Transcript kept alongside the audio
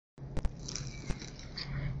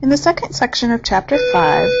In the second section of Chapter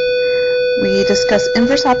 5, we discuss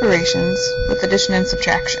inverse operations with addition and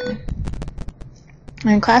subtraction.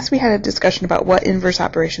 In class we had a discussion about what inverse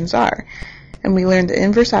operations are, and we learned that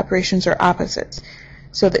inverse operations are opposites.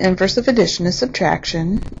 So the inverse of addition is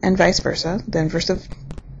subtraction, and vice versa. The inverse of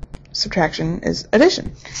subtraction is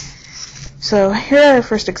addition. So here are our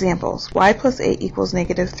first examples. Y plus 8 equals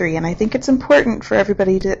negative 3, and I think it's important for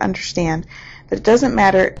everybody to understand that it doesn't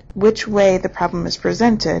matter which way the problem is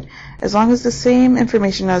presented, as long as the same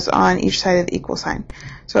information is on each side of the equal sign.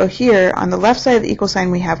 So here, on the left side of the equal sign,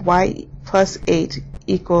 we have y plus 8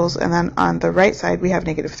 equals, and then on the right side, we have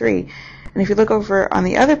negative 3. And if you look over on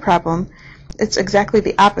the other problem, it's exactly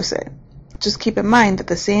the opposite. Just keep in mind that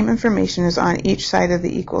the same information is on each side of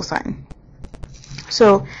the equal sign.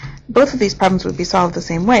 So both of these problems would be solved the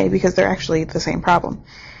same way because they're actually the same problem.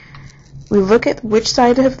 We look at which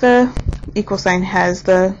side of the equal sign has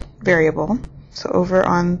the variable. So over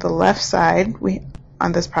on the left side,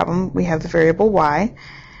 on this problem, we have the variable y,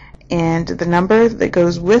 and the number that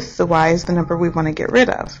goes with the y is the number we want to get rid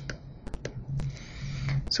of.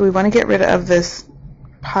 So we want to get rid of this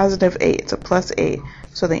positive 8. It's a plus 8.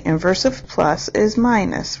 So the inverse of plus is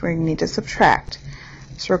minus. We need to subtract.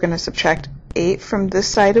 So we're going to subtract 8 from this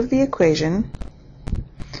side of the equation,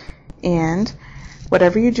 and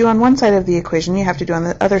whatever you do on one side of the equation, you have to do on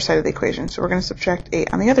the other side of the equation. So we're going to subtract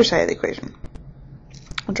 8 on the other side of the equation.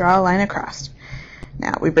 We'll draw a line across.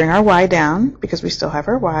 Now we bring our y down because we still have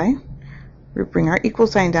our y. We bring our equal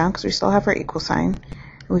sign down because we still have our equal sign.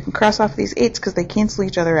 And we can cross off these 8's because they cancel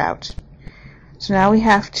each other out. So now we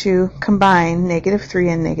have to combine negative 3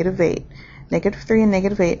 and negative 8. Negative 3 and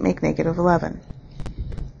negative 8 make negative 11.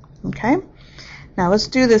 Okay? Now let's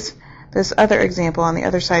do this other example on the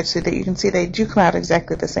other side so that you can see they do come out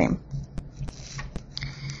exactly the same.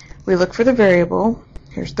 We look for the variable.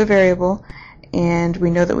 Here's the variable, and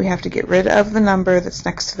we know that we have to get rid of the number that's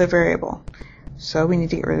next to the variable. So we need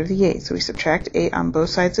to get rid of the 8. So we subtract 8 on both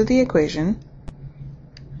sides of the equation.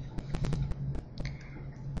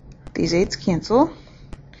 These 8's cancel.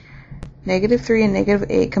 Negative 3 and negative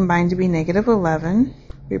 8 combine to be negative 11.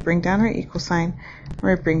 We bring down our equal sign, and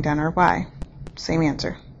we bring down our y. Same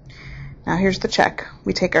answer. Now here's the check.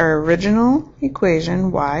 We take our original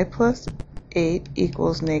equation, y plus 8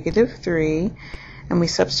 equals negative 3, and we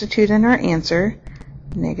substitute in our answer,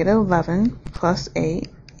 negative 11 plus 8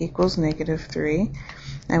 equals negative 3,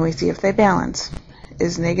 and we see if they balance.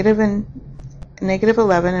 Is negative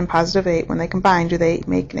 11 and positive 8, when they combine, do they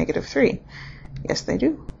make negative 3? Yes, they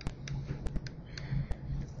do.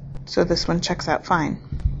 So this one checks out fine.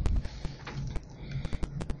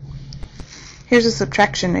 Here's a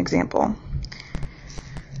subtraction example.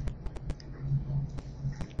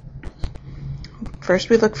 First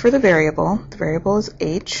we look for the variable. The variable is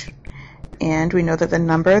h, and we know that the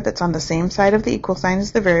number that's on the same side of the equal sign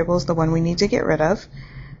as the variable is the one we need to get rid of.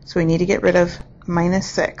 So we need to get rid of minus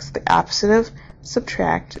 6. The opposite of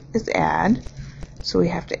subtract is add. So we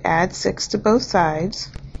have to add 6 to both sides.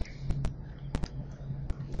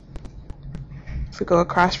 If we go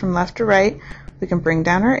across from left to right, we can bring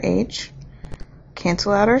down our h,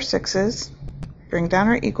 cancel out our 6's, bring down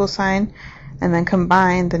our equal sign, and then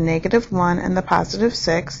combine the negative 1 and the positive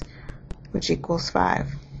 6, which equals 5.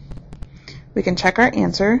 We can check our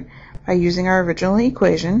answer by using our original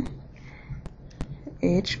equation,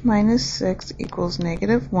 h minus 6 equals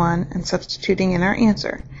negative 1, and substituting in our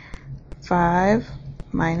answer. 5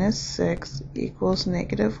 minus 6 equals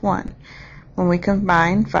negative 1. When we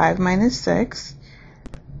combine 5 minus 6,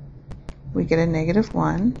 we get a negative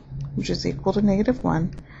 1, which is equal to negative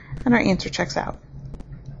 1, and our answer checks out.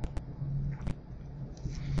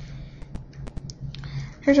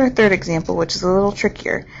 Here's our third example, which is a little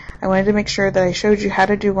trickier. I wanted to make sure that I showed you how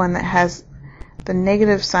to do one that has the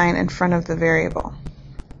negative sign in front of the variable.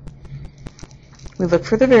 We look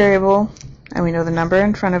for the variable, and we know the number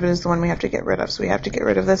in front of it is the one we have to get rid of. So we have to get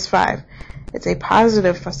rid of this 5. It's a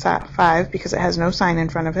positive 5 because it has no sign in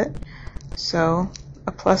front of it. So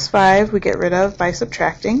a plus 5 we get rid of by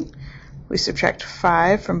subtracting. We subtract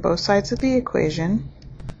 5 from both sides of the equation.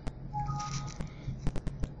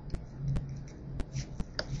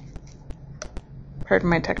 Pardon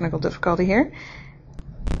my technical difficulty here.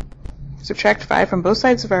 Subtract 5 from both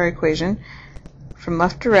sides of our equation. From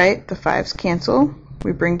left to right, the 5's cancel.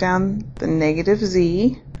 We bring down the negative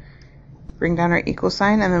z, bring down our equal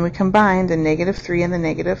sign, and then we combine the negative 3 and the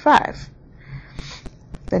negative 5.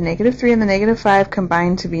 The negative 3 and the negative 5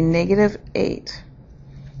 combine to be negative 8.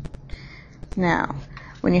 Now,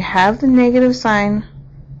 when you have the negative sign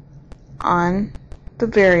on the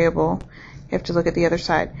variable, you have to look at the other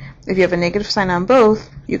side. If you have a negative sign on both,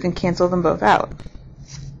 you can cancel them both out.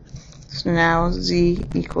 So now z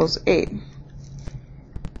equals 8.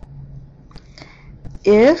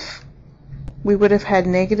 If we would have had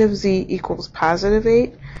negative z equals positive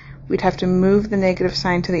 8, we'd have to move the negative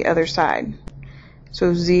sign to the other side.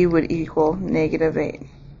 So z would equal negative 8.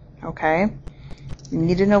 Okay? You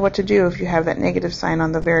need to know what to do if you have that negative sign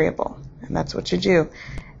on the variable. And that's what you do.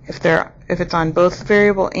 If it's on both the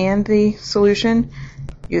variable and the solution,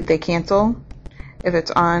 they cancel. If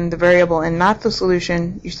it's on the variable and not the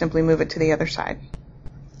solution, you simply move it to the other side.